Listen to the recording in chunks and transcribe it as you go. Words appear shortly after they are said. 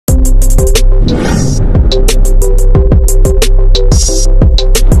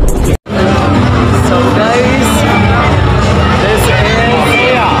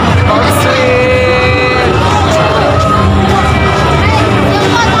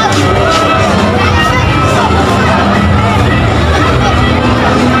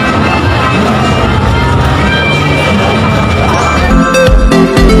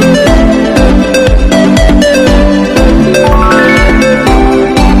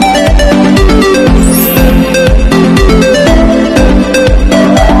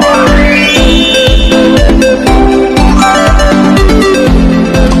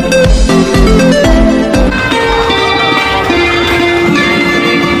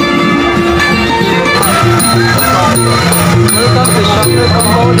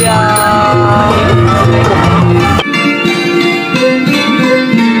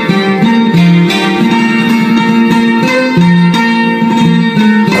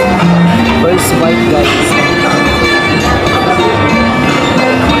white, guys.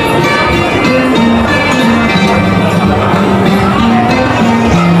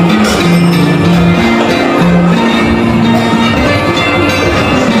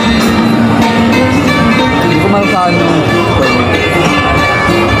 Hindi ko malasaan yung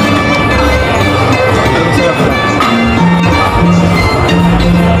sarap na.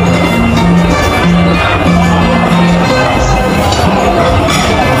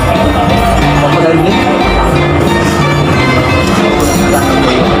 Papagalit.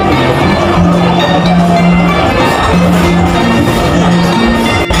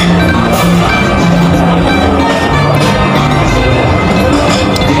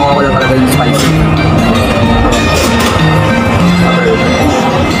 Hindi mo ako lang talaga yung spicy.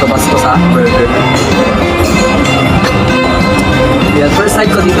 Tabas ko sa burger. Yan, first time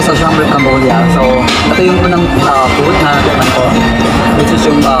ko dito sa Siem Reap, Cambodia. So, ito yung unang food na naman ko. Which is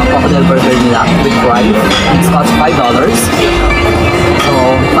yung crocodile burger nila with fries. It's cost $5. So,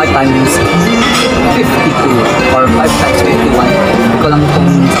 5 times 52 or 5 times 51. Hindi ko lang kung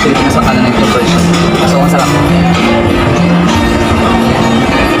sa Pilipinas sa kanan na yung conversion. So, ang sarap.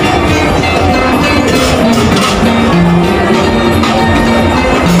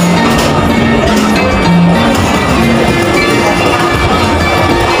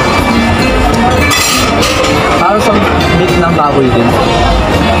 Parang sa meat ng baboy din.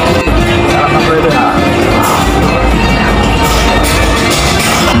 Sarap ng burger ha.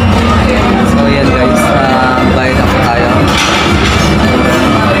 So yan guys, bayad na po tayo.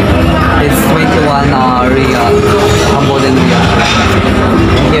 It's 21 real, Cambodian real.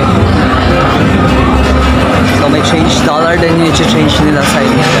 Thank you. So may change dollar din yung i-change nila sa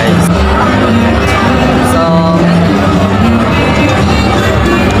inyo guys. So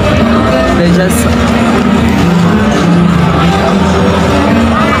they just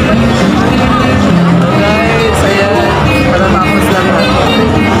guys, ayan, matatapos lang natin.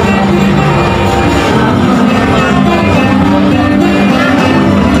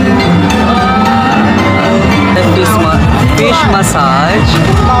 Fish massage.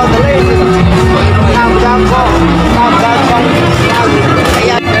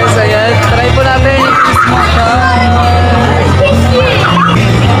 Guys, ayan, try po natin yung fish massage.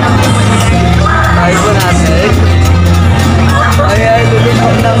 Try po natin. Ayan,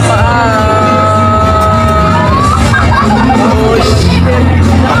 luminom ng paa. Oh shit.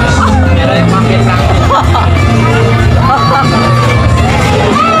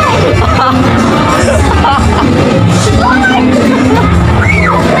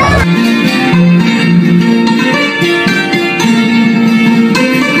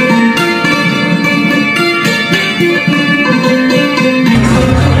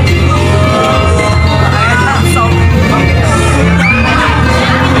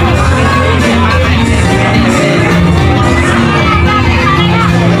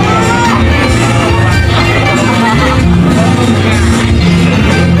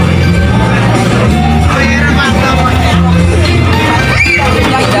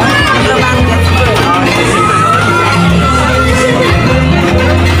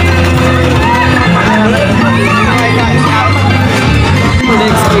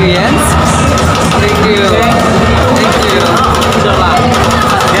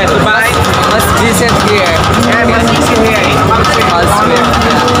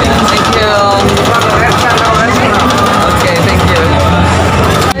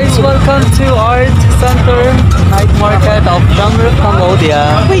 Welcome to Art Center Night Market of Siem Reap,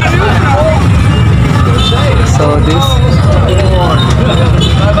 Cambodia. So this,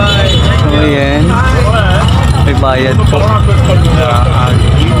 so yan, may bayad po.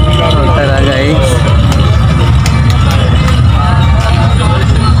 So tara guys.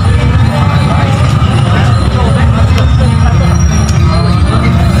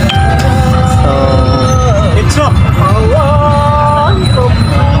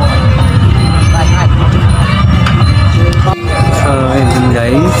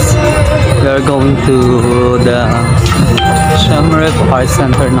 Guys, we are going to the Siem Reap Art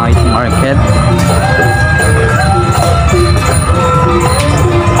Center Night Market.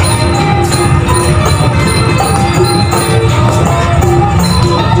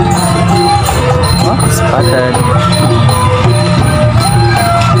 Oh, spotted.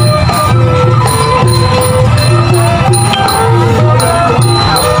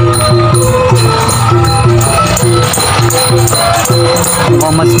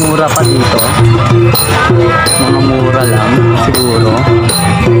 Mas mura pa dito. Mga mura lang siguro.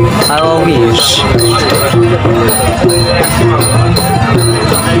 I wish.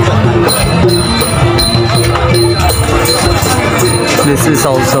 This is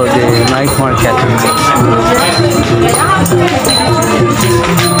also the night market.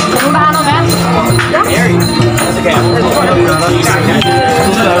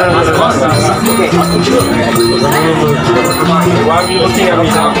 Why are you looking at me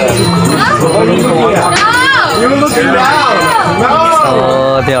now? You're looking down. No. So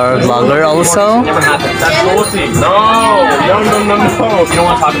they are a vlogger also. That's loyalty. No. You don't want to talk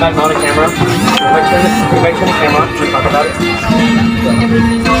about it on the camera? Can I turn the camera on? Can we talk about it?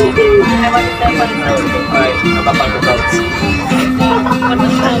 Alright, how about microphones?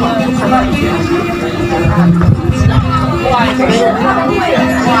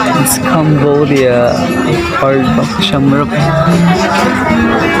 It's Cambodia, part of Siem Reap.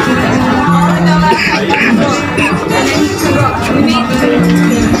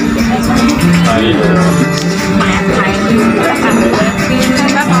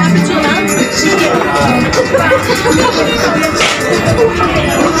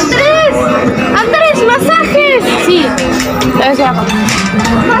 Andrés, masajes. Sí.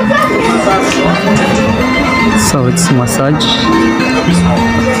 So it's massage.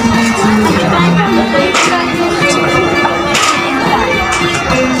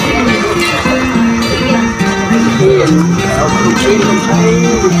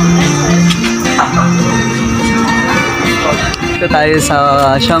 Dito tayo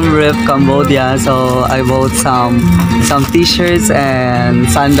sa Siem Reap, Cambodia. So I bought some t-shirts and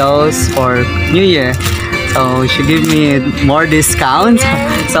sandals for New Year. So she give me more discounts.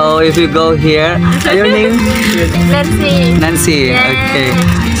 Yes. So if you go here, your name? Nancy. Nancy. Yes. Okay.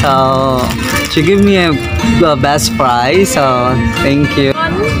 So she give me a best price. So thank you.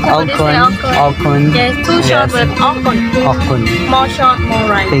 Alcon. Yes, too short with Alcon. Alcon. More short, more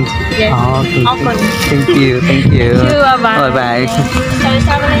right. Thank you. Yes. Oh, okay. Alcon. Thank you. Thank you. Bye-bye. Bye-bye. Are you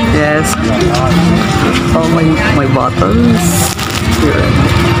traveling? Yes. Oh, my bottles. Here.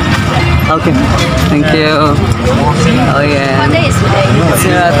 Okay. Thank you. Oh yeah. What day is today? It's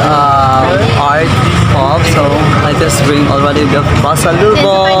here at Art Pop. So I just bring already the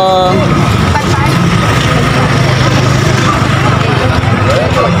pasalubong.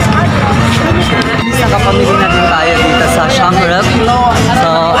 Nakapamili na din tayo dito sa Siem Reap. So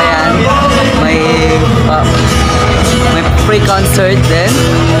ayan, may free concert din.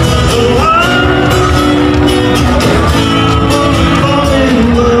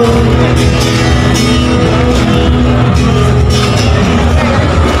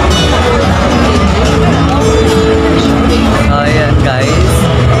 So ayan guys.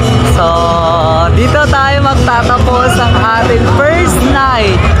 So dito tayo magtatapos ang ating first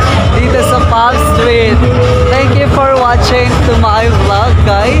night dito sa Palm Street. Thank you for watching to my vlog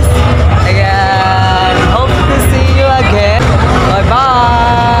guys. And hope to see you again. Bye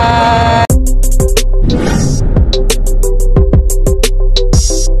bye.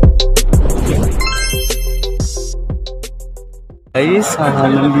 Guys,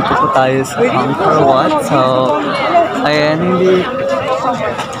 nandito po tayo sa Angkor Wat. So ayan, hindi.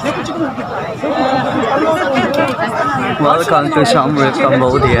 Welcome to Siem Reap,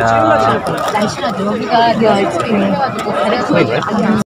 Cambodia.